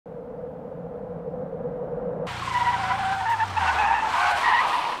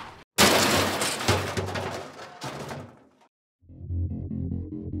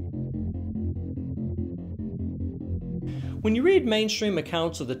When you read mainstream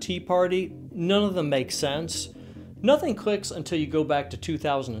accounts of the Tea Party, none of them make sense. Nothing clicks until you go back to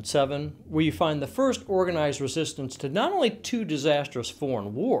 2007, where you find the first organized resistance to not only two disastrous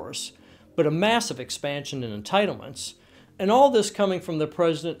foreign wars, but a massive expansion in entitlements, and all this coming from the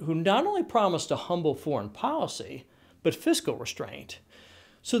president who not only promised a humble foreign policy, but fiscal restraint.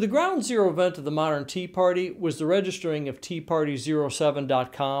 So the ground zero event of the modern Tea Party was the registering of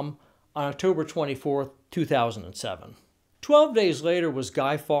TeaParty07.com on October 24, 2007. 12 days later was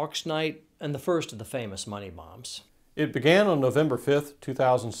Guy Fawkes Night and the first of the famous money bombs. It began on November 5,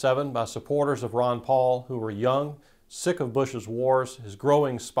 2007 by supporters of Ron Paul who were young, sick of Bush's wars, his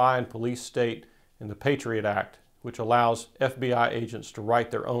growing spy and police state, and the Patriot Act, which allows FBI agents to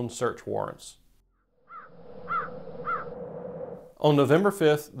write their own search warrants. On November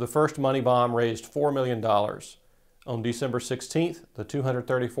 5th, the first money bomb raised $4 million. On December 16th, the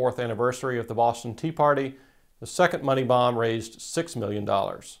 234th anniversary of the Boston Tea Party, the second money bomb raised $6 million.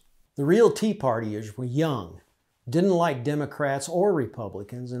 The real Tea Partiers were young, didn't like Democrats or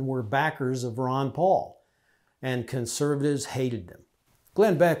Republicans, and were backers of Ron Paul, and conservatives hated them.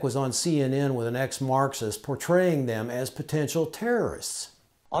 Glenn Beck was on CNN with an ex-Marxist portraying them as potential terrorists.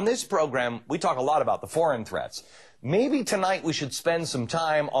 On this program, we talk a lot about the foreign threats. Maybe tonight we should spend some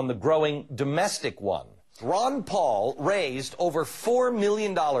time on the growing domestic one. Ron Paul raised over $4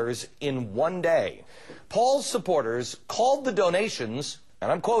 million in one day. Paul's supporters called the donations,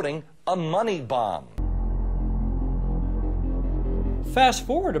 and I'm quoting, a money bomb. Fast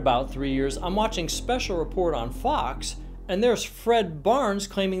forward about 3 years, I'm watching Special Report on Fox, and there's Fred Barnes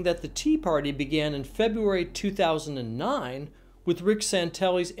claiming that the Tea Party began in February 2009 with Rick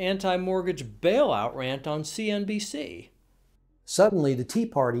Santelli's anti-mortgage bailout rant on CNBC. Suddenly, the Tea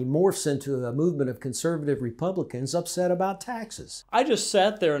Party morphs into a movement of conservative Republicans upset about taxes. I just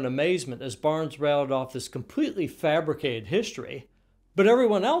sat there in amazement as Barnes rattled off this completely fabricated history, but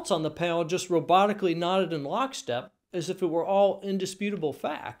everyone else on the panel just robotically nodded in lockstep as if it were all indisputable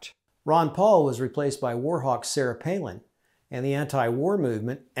fact. Ron Paul was replaced by warhawk Sarah Palin, and the anti-war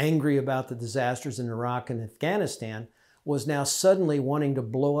movement, angry about the disasters in Iraq and Afghanistan, was now suddenly wanting to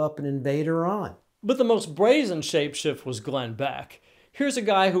blow up and invade Iran. But the most brazen shapeshift was Glenn Beck. Here's a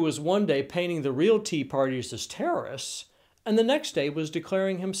guy who was one day painting the real Tea Partiers as terrorists, and the next day was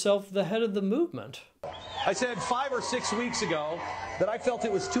declaring himself the head of the movement. I said 5 or 6 weeks ago that I felt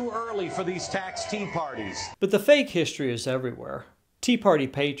it was too early for these tax tea parties. But the fake history is everywhere. Tea Party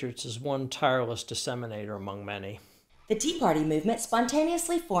patriots is one tireless disseminator among many. The Tea Party movement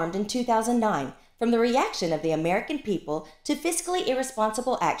spontaneously formed in 2009 from the reaction of the American people to fiscally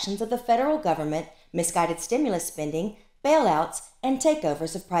irresponsible actions of the federal government, misguided stimulus spending, bailouts, and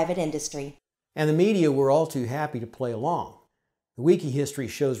takeovers of private industry. And the media were all too happy to play along. The wiki history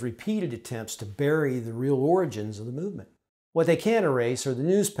shows repeated attempts to bury the real origins of the movement. What they can't erase are the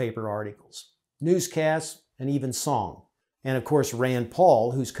newspaper articles, newscasts, and even song. And of course, Rand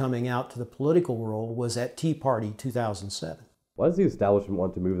Paul, who's coming out to the political world, was at Tea Party 2007. Why does the establishment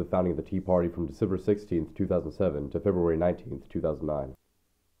want to move the founding of the Tea Party from December 16, 2007 to February 19, 2009?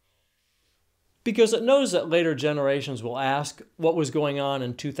 Because it knows that later generations will ask what was going on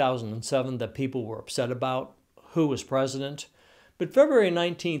in 2007 that people were upset about, who was president. But February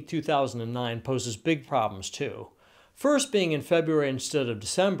 19, 2009 poses big problems too. First, being in February instead of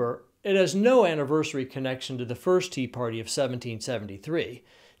December, it has no anniversary connection to the first Tea Party of 1773.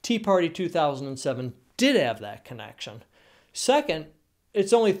 Tea Party 2007 did have that connection. Second,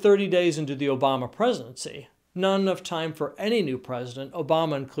 it's only 30 days into the Obama presidency. Not enough time for any new president,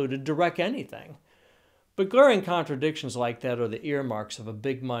 Obama included, to wreck anything. But glaring contradictions like that are the earmarks of a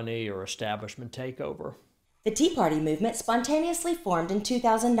big money or establishment takeover. The Tea Party movement spontaneously formed in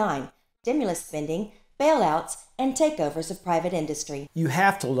 2009, stimulus spending, bailouts, and takeovers of private industry. You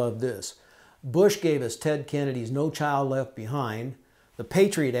have to love this. Bush gave us Ted Kennedy's No Child Left Behind, the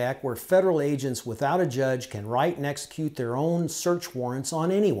Patriot Act, where federal agents without a judge can write and execute their own search warrants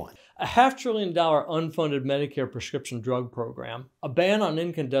on anyone. A $500 billion unfunded Medicare prescription drug program, a ban on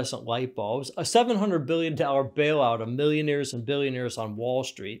incandescent light bulbs, a $700 billion bailout of millionaires and billionaires on Wall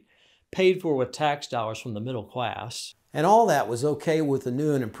Street, paid for with tax dollars from the middle class. And all that was okay with the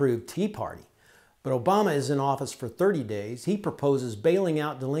new and improved Tea Party. But Obama is in office for 30 days. He proposes bailing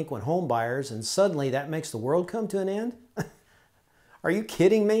out delinquent home buyers, and suddenly that makes the world come to an end? Are you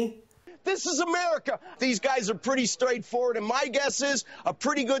kidding me? This is America. These guys are pretty straightforward, and my guess is a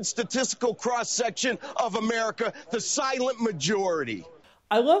pretty good statistical cross-section of America, the silent majority.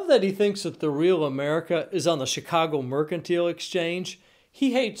 I love that he thinks that the real America is on the Chicago Mercantile Exchange.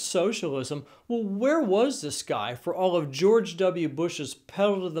 He hates socialism. Well, where was this guy for all of George W. Bush's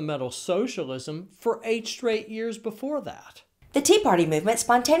pedal-to-the-metal socialism for 8 straight years before that? The Tea Party movement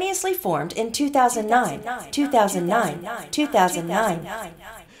spontaneously formed in 2009.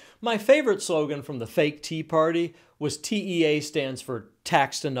 My favorite slogan from the fake Tea Party was TEA stands for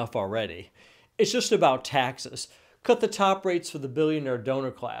Taxed Enough Already. It's just about taxes. Cut the top rates for the billionaire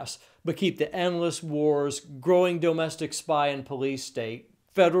donor class, but keep the endless wars, growing domestic spy and police state,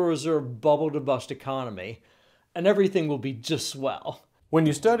 Federal Reserve bubble-to-bust economy, and everything will be just swell. When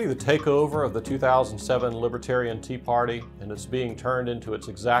you study the takeover of the 2007 Libertarian Tea Party and it's being turned into its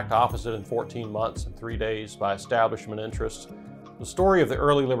exact opposite in 14 months and 3 days by establishment interests, the story of the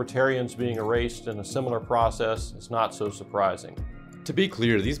early libertarians being erased in a similar process is not so surprising. To be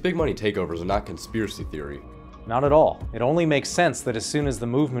clear, these big money takeovers are not conspiracy theory. Not at all. It only makes sense that as soon as the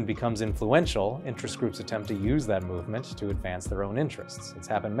movement becomes influential, interest groups attempt to use that movement to advance their own interests. It's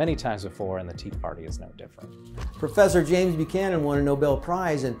happened many times before, and the Tea Party is no different. Professor James Buchanan won a Nobel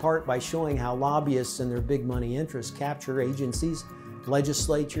Prize in part by showing how lobbyists and their big money interests capture agencies,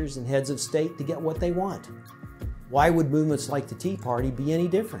 legislatures, and heads of state to get what they want. Why would movements like the Tea Party be any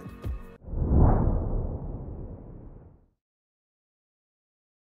different?